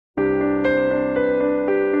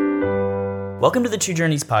Welcome to the Two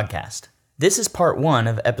Journeys podcast. This is part 1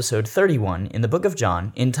 of episode 31 in the book of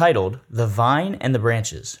John, entitled The Vine and the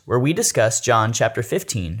Branches, where we discuss John chapter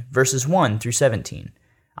 15, verses 1 through 17.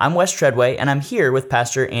 I'm Wes Treadway, and I'm here with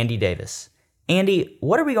Pastor Andy Davis. Andy,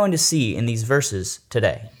 what are we going to see in these verses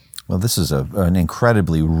today? Well, this is an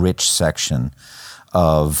incredibly rich section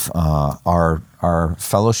of our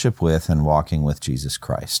fellowship with and walking with Jesus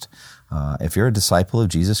Christ. If you're a disciple of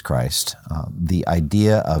Jesus Christ, the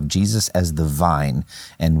idea of Jesus as the vine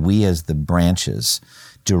and we as the branches,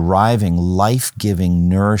 deriving life-giving,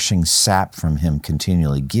 nourishing sap from Him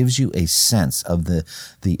continually, gives you a sense of the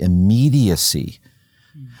immediacy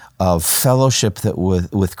of fellowship that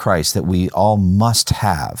with Christ that we all must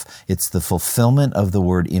have. It's the fulfillment of the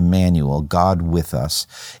word Emmanuel, God with us.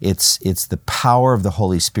 It's the power of the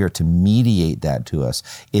Holy Spirit to mediate that to us.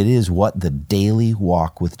 It is what the daily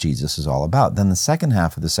walk with Jesus is all about. Then the second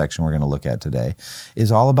half of the section we're going to look at today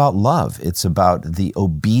is all about love. It's about the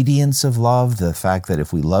obedience of love, the fact that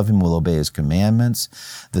if we love Him, we'll obey His commandments,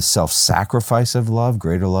 the self-sacrifice of love.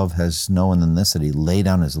 Greater love has no one than this, that He laid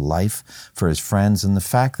down His life for His friends, and the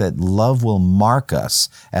fact that love will mark us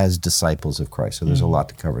as disciples of Christ. So there's a lot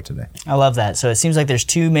to cover today. I love that. So it seems like there's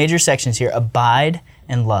two major sections here, abide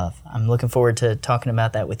and love. I'm looking forward to talking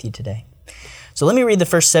about that with you today. So let me read the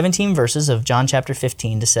first 17 verses of John chapter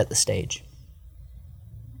 15 to set the stage.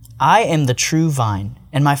 I am the true vine,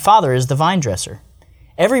 and my Father is the vine dresser.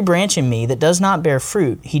 Every branch in me that does not bear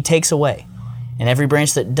fruit, He takes away. And every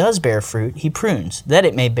branch that does bear fruit, He prunes, that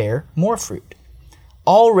it may bear more fruit.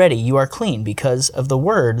 Already you are clean because of the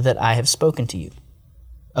word that I have spoken to you.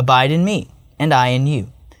 Abide in me, and I in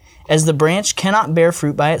you. As the branch cannot bear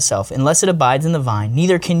fruit by itself unless it abides in the vine,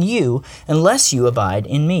 neither can you unless you abide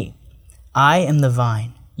in me. I am the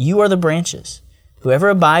vine, you are the branches. Whoever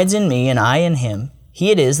abides in me and I in him, he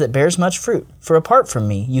it is that bears much fruit, for apart from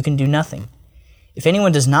me you can do nothing. If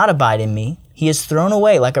anyone does not abide in me, he is thrown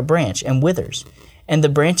away like a branch and withers, and the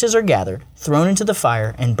branches are gathered, thrown into the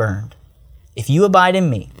fire, and burned. If you abide in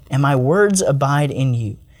me, and my words abide in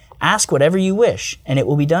you, ask whatever you wish, and it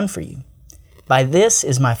will be done for you. By this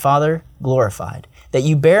is my Father glorified, that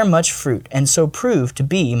you bear much fruit, and so prove to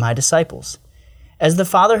be my disciples. As the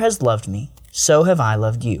Father has loved me, so have I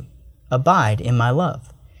loved you. Abide in my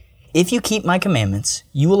love. If you keep my commandments,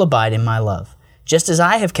 you will abide in my love, just as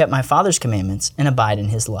I have kept my Father's commandments and abide in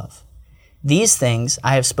His love. These things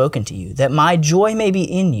I have spoken to you, that my joy may be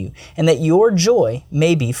in you, and that your joy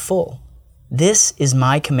may be full. This is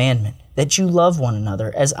my commandment, that you love one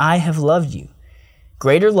another as I have loved you.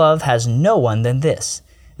 Greater love has no one than this,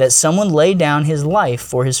 that someone lay down his life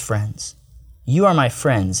for his friends. You are my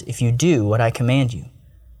friends if you do what I command you.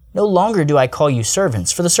 No longer do I call you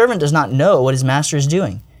servants, for the servant does not know what his master is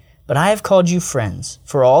doing. But I have called you friends,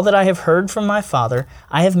 for all that I have heard from my Father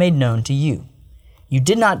I have made known to you. You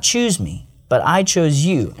did not choose me, but I chose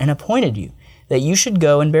you and appointed you, that you should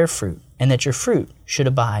go and bear fruit, and that your fruit should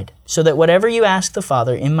abide, so that whatever you ask the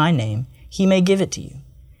Father in my name, He may give it to you.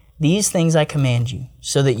 These things I command you,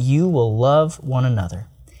 so that you will love one another.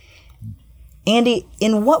 Andy,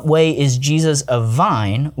 in what way is Jesus a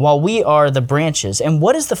vine while we are the branches, and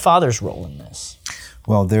what is the Father's role in this?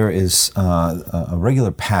 Well, there is a regular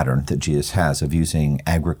pattern that Jesus has of using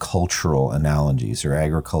agricultural analogies or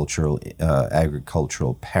agricultural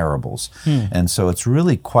parables. And so it's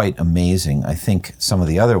really quite amazing. I think some of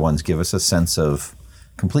the other ones give us a sense of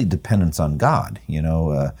complete dependence on God. You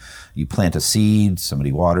know, you plant a seed,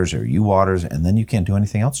 somebody waters or you waters, and then you can't do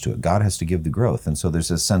anything else to it. God has to give the growth. And so there's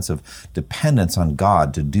a sense of dependence on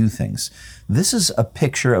God to do things. This is a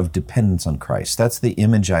picture of dependence on Christ. That's the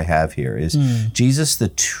image I have here, is Jesus the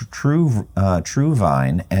true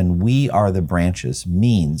vine, and we are the branches,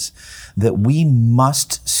 means that we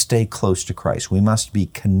must stay close to Christ. We must be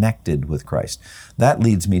connected with Christ. That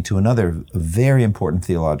leads me to another very important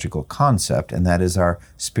theological concept, and that is our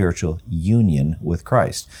spiritual union with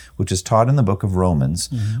Christ, which is taught in the book of Romans,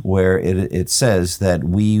 where it says that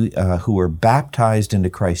we who were baptized into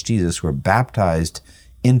Christ Jesus were baptized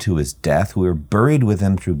into His death. We were buried with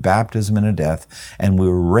Him through baptism into death, and we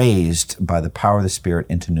were raised by the power of the Spirit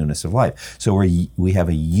into newness of life. So we have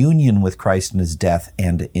a union with Christ in His death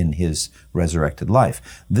and in His resurrected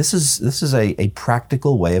life. This is a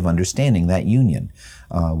practical way of understanding that union.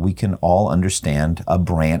 We can all understand a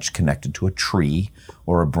branch connected to a tree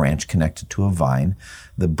or a branch connected to a vine.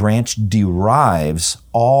 The branch derives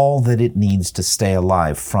all that it needs to stay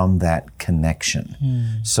alive from that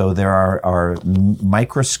connection. So there are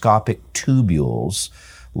microscopic tubules,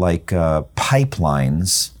 like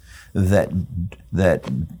pipelines, that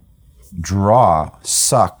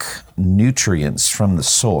suck nutrients from the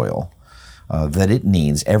soil that it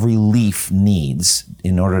needs, every leaf needs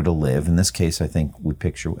in order to live. In this case, I think we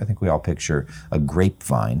all picture a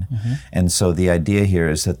grapevine. And so the idea here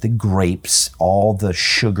is that the grapes, all the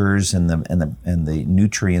sugars and the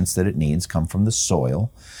nutrients that it needs come from the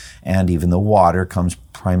soil. And even the water comes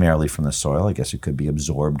primarily from the soil. I guess it could be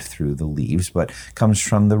absorbed through the leaves, but comes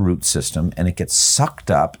from the root system, and it gets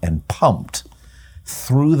sucked up and pumped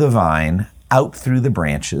through the vine, out through the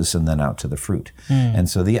branches, and then out to the fruit. And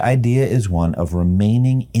so the idea is one of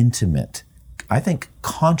remaining intimate, I think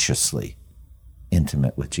consciously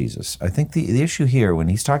intimate with Jesus. I think the issue here, when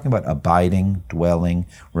he's talking about abiding, dwelling,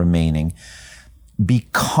 remaining, be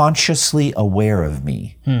consciously aware of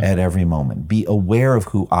me at every moment. Be aware of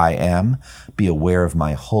who I am. Be aware of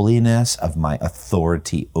my holiness, of my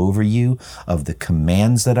authority over you, of the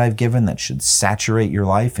commands that I've given that should saturate your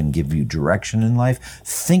life and give you direction in life.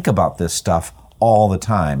 Think about this stuff all the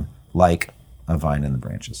time, like a vine in the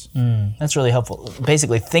branches. That's really helpful.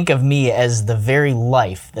 Basically, think of me as the very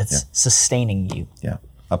life that's sustaining you. Yeah.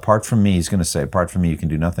 Apart from me, he's going to say, apart from me, you can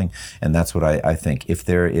do nothing. And that's what I think. If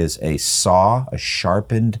there is a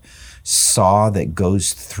sharpened saw that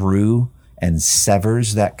goes through and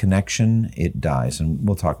severs that connection, it dies. And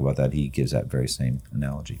we'll talk about that. He gives that very same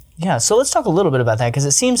analogy. Yeah, so let's talk a little bit about that, because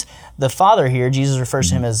it seems the Father here, Jesus refers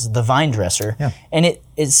to him as the vine dresser. Yeah. And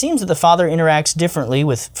it seems that the Father interacts differently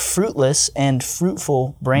with fruitless and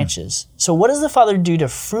fruitful branches. So what does the Father do to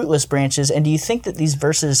fruitless branches? And do you think that these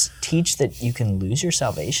verses teach that you can lose your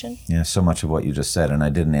salvation? Yeah, so much of what you just said, and I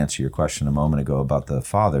didn't answer your question a moment ago about the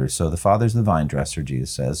Father. So the Father's the vine dresser,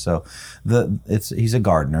 Jesus says. So he's a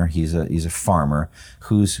gardener, he's a farmer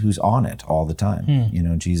who's on it all the time. You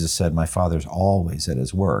know, Jesus said, my Father's always at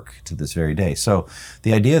his work to this very day. So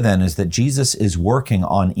the idea then is that Jesus is working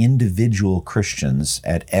on individual Christians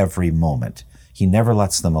at every moment. He never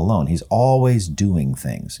lets them alone. He's always doing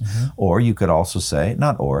things. Or you could also say,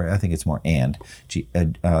 not or, I think it's more and,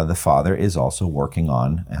 the Father is also working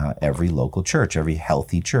on every local church, every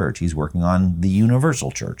healthy church. He's working on the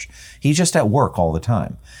universal church. He's just at work all the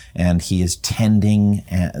time. And he is tending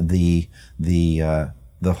the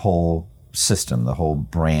whole system, the whole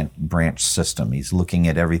branch system. He's looking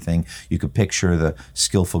at everything. You could picture the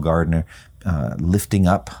skillful gardener lifting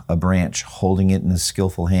up a branch, holding it in his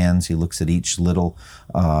skillful hands. He looks at each little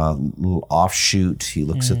offshoot. He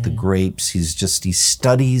looks at the grapes. He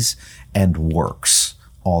studies and works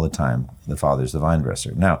all the time. The Father's the vine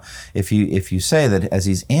dresser. Now, if you say that as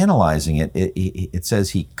he's analyzing it, it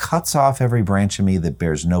says he cuts off every branch of me that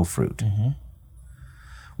bears no fruit.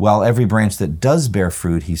 Well, every branch that does bear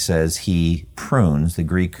fruit, he says he prunes. The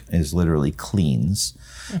Greek is literally cleans,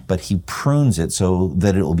 but he prunes it so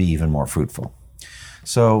that it will be even more fruitful.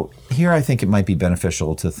 So here I think it might be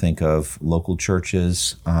beneficial to think of local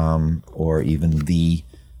churches or even the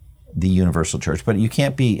universal church. But you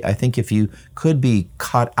can't be, I think if you could be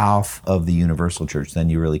cut off of the universal church, then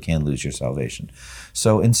you really can lose your salvation.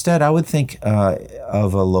 So instead, I would think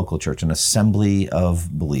of a local church, an assembly of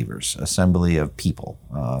believers, assembly of people.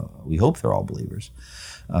 We hope they're all believers.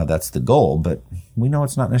 That's the goal, but we know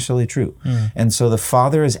it's not necessarily true. And so the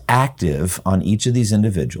Father is active on each of these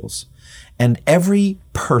individuals. And every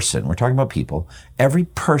person, we're talking about people, every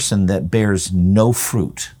person that bears no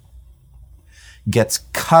fruit gets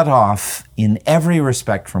cut off in every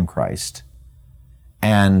respect from Christ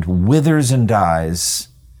and withers and dies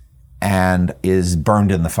and is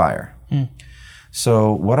burned in the fire.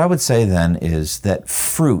 So what I would say then is that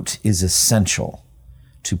fruit is essential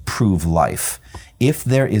to prove life. If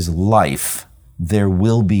there is life, there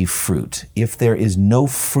will be fruit. If there is no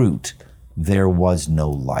fruit, there was no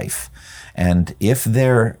life. And if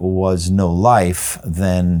there was no life,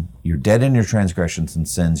 then you're dead in your transgressions and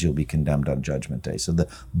sins, you'll be condemned on Judgment Day. So the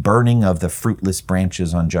burning of the fruitless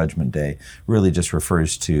branches on Judgment Day really just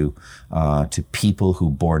refers to people who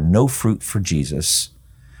bore no fruit for Jesus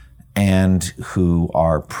and who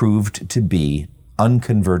are proved to be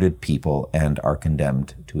unconverted people and are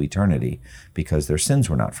condemned to eternity because their sins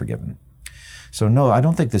were not forgiven. So no, I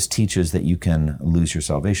don't think this teaches that you can lose your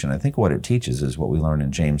salvation. I think what it teaches is what we learn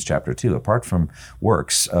in James chapter 2. Apart from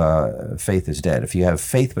works, faith is dead. If you have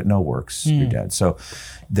faith but no works, you're dead. So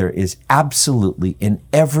there is absolutely, in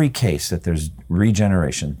every case that there's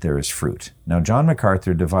regeneration, there is fruit. Now, John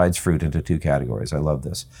MacArthur divides fruit into two categories. I love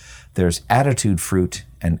this. There's attitude fruit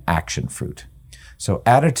and action fruit. So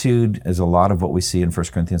attitude is a lot of what we see in 1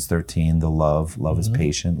 Corinthians 13, the love. Love is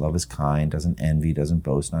patient, love is kind, doesn't envy, doesn't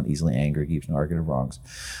boast, not easily angry, keeps no record of wrongs.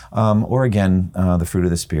 Or again, the fruit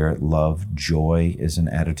of the Spirit, love, joy is an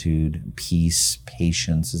attitude, peace,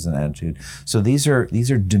 patience is an attitude. So these are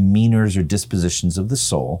demeanors or dispositions of the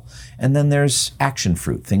soul. And then there's action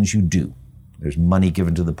fruit, things you do. There's money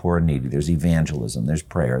given to the poor and needy. There's evangelism. There's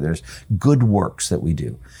prayer. There's good works that we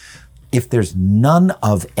do. If there's none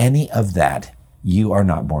of any of that, you are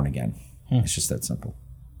not born again. It's just that simple.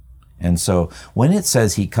 And so when it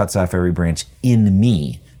says he cuts off every branch in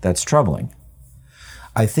me, that's troubling.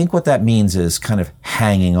 I think what that means is kind of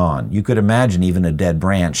hanging on. You could imagine even a dead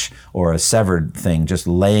branch or a severed thing just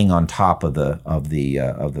laying on top of the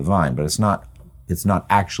vine, but it's not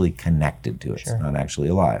actually connected to it. Sure. It's not actually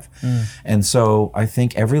alive. And so I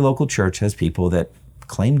think every local church has people that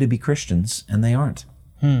claim to be Christians and they aren't.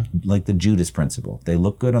 Like the Judas principle. They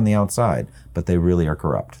look good on the outside, but they really are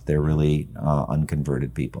corrupt. They're really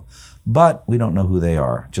unconverted people. But we don't know who they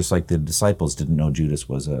are, just like the disciples didn't know Judas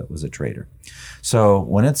was a traitor. So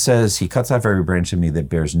when it says he cuts off every branch in me that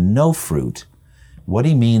bears no fruit, what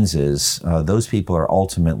he means is those people are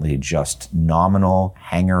ultimately just nominal,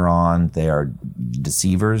 hanger-on. They are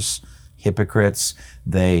deceivers, hypocrites.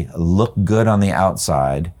 They look good on the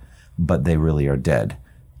outside, but they really are dead.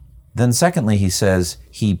 Then secondly, he says,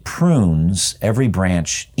 he prunes every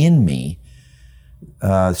branch in me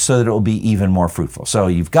so that it will be even more fruitful. So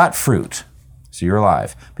you've got fruit, so you're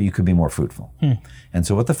alive, but you could be more fruitful. And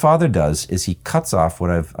so what the Father does is he cuts off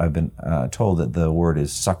what I've been told that the word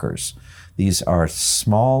is suckers. These are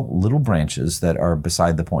small little branches that are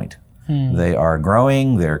beside the point. They are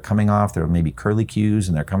growing, they're coming off, they're maybe curlicues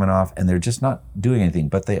and they're coming off, and they're just not doing anything,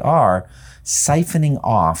 but they are siphoning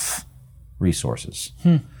off resources.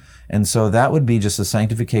 And so that would be just a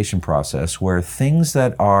sanctification process where things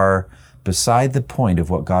that are beside the point of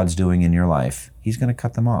what God's doing in your life, he's going to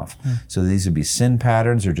cut them off. So these would be sin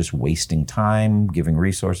patterns or just wasting time, giving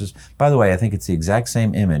resources. By the way, I think it's the exact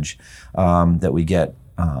same image that we get,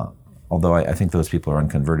 although I think those people are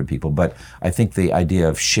unconverted people, but I think the idea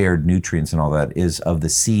of shared nutrients and all that is of the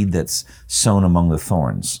seed that's sown among the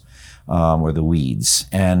thorns. Or the weeds,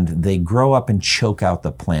 and they grow up and choke out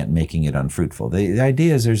the plant, making it unfruitful. The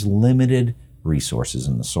idea is there's limited resources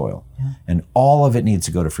in the soil, and all of it needs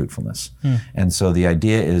to go to fruitfulness. And so the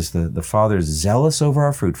idea is the Father is zealous over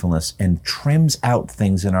our fruitfulness and trims out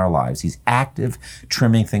things in our lives. He's active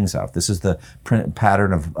trimming things out. This is the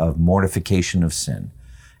pattern of mortification of sin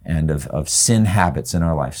and of sin habits in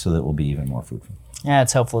our life so that we'll be even more fruitful. Yeah,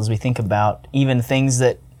 it's helpful as we think about even things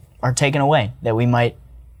that are taken away, that we might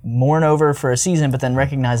mourn over for a season, but then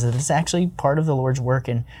recognize that it's actually part of the Lord's work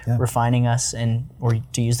in refining us and, or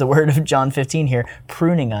to use the word of John 15 here,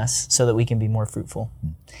 pruning us so that we can be more fruitful.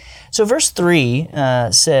 So verse 3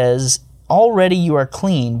 says, already you are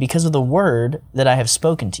clean because of the word that I have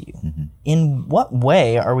spoken to you. In what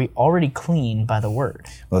way are we already clean by the word?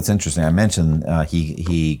 Well, it's interesting. I mentioned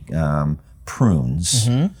he prunes.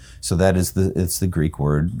 So that is it's the Greek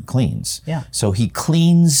word cleans. Yeah. So he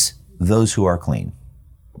cleans those who are clean.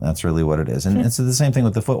 That's really what it is. And it's the same thing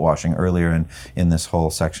with the foot washing earlier in this whole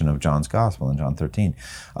section of John's Gospel in John 13.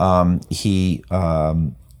 He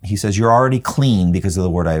says, you're already clean because of the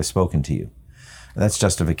word I have spoken to you. That's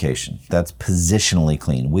justification. That's positionally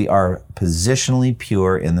clean. We are positionally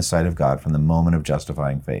pure in the sight of God from the moment of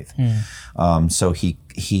justifying faith. So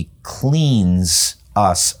he cleans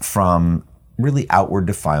us from really outward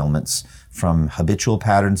defilements, from habitual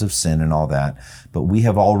patterns of sin and all that, but we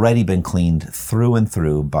have already been cleaned through and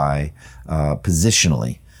through by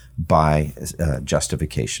positionally by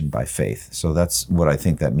justification, by faith. So that's what I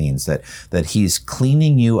think that means, that he's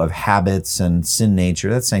cleaning you of habits and sin nature.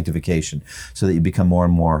 That's sanctification, so that you become more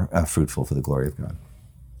and more fruitful for the glory of God.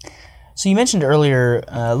 So you mentioned earlier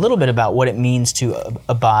a little bit about what it means to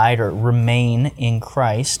abide or remain in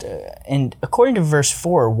Christ. And according to verse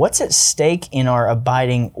 4, what's at stake in our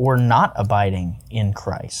abiding or not abiding in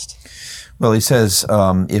Christ? Well, he says,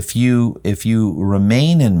 if you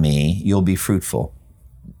remain in me, you'll be fruitful.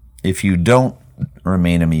 If you don't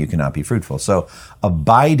remain in me, you cannot be fruitful. So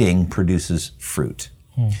abiding produces fruit.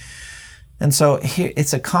 And so here,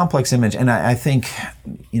 it's a complex image, and I think,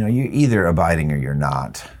 you're either abiding or you're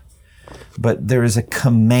not. But there is a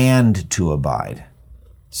command to abide.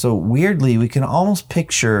 So weirdly, we can almost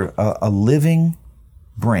picture a living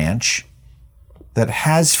branch that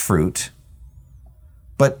has fruit,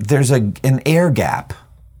 but there's an air gap,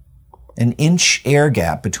 an inch air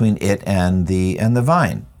gap between it and the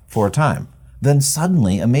vine for a time. Then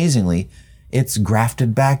suddenly, amazingly, it's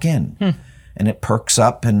grafted back in. And it perks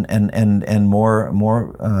up and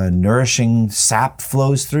more nourishing sap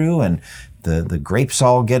flows through, and the grapes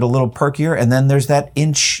all get a little perkier, and then there's that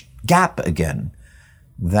inch gap again.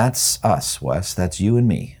 That's us, Wes. That's you and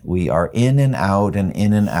me. We are in and out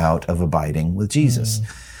of abiding with Jesus.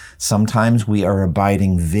 Sometimes we are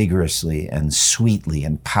abiding vigorously and sweetly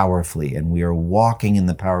and powerfully, and we are walking in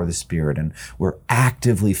the power of the Spirit, and we're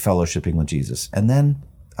actively fellowshipping with Jesus. And then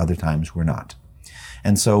other times we're not.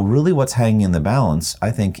 And so really what's hanging in the balance,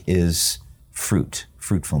 I think, is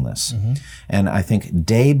fruitfulness. And I think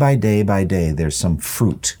day by day by day, there's some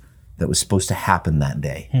fruit that was supposed to happen that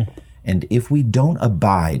day. And if we don't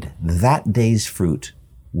abide, that day's fruit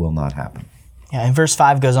will not happen. Yeah, and verse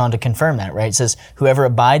 5 goes on to confirm that, right? It says, whoever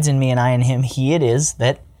abides in me and I in him, he it is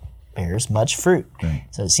that bears much fruit. Right.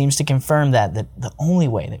 So it seems to confirm that the only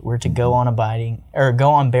way that we're to go on abiding, or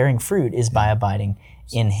go on bearing fruit, is by abiding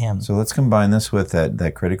in him. So let's combine this with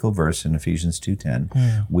that critical verse in Ephesians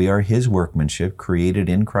 2:10. We are his workmanship, created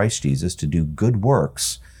in Christ Jesus to do good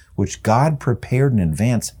works, which God prepared in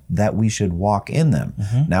advance that we should walk in them.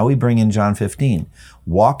 Now we bring in John 15.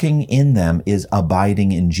 Walking in them is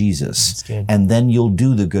abiding in Jesus. And then you'll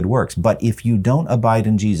do the good works. But if you don't abide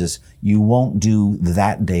in Jesus, you won't do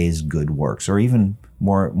that day's good works, or even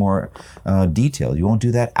more detailed, you won't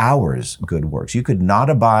do that hour's good works. You could not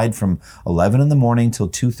abide from 11 in the morning till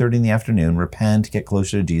 2:30 in the afternoon, repent, get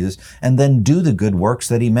closer to Jesus, and then do the good works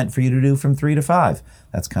that he meant for you to do from 3 to 5.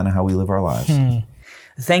 That's kind of how we live our lives.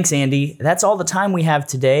 Thanks, Andy. That's all the time we have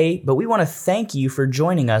today, but we want to thank you for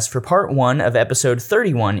joining us for part 1 of episode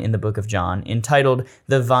 31 in the book of John, entitled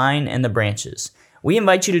The Vine and the Branches. We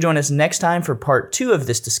invite you to join us next time for part 2 of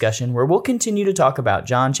this discussion, where we'll continue to talk about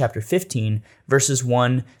John chapter 15, verses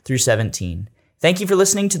 1 through 17. Thank you for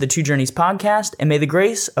listening to the Two Journeys podcast, and may the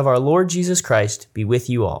grace of our Lord Jesus Christ be with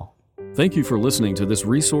you all. Thank you for listening to this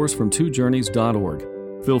resource from twojourneys.org.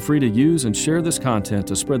 Feel free to use and share this content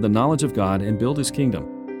to spread the knowledge of God and build His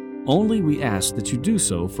kingdom. Only we ask that you do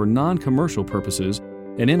so for non-commercial purposes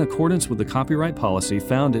and in accordance with the copyright policy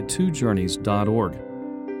found at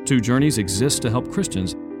twojourneys.org. Two Journeys exists to help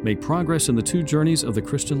Christians make progress in the two journeys of the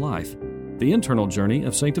Christian life, the internal journey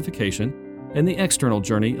of sanctification and the external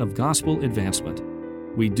journey of gospel advancement.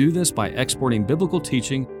 We do this by exporting biblical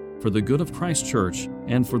teaching for the good of Christ's church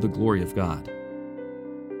and for the glory of God.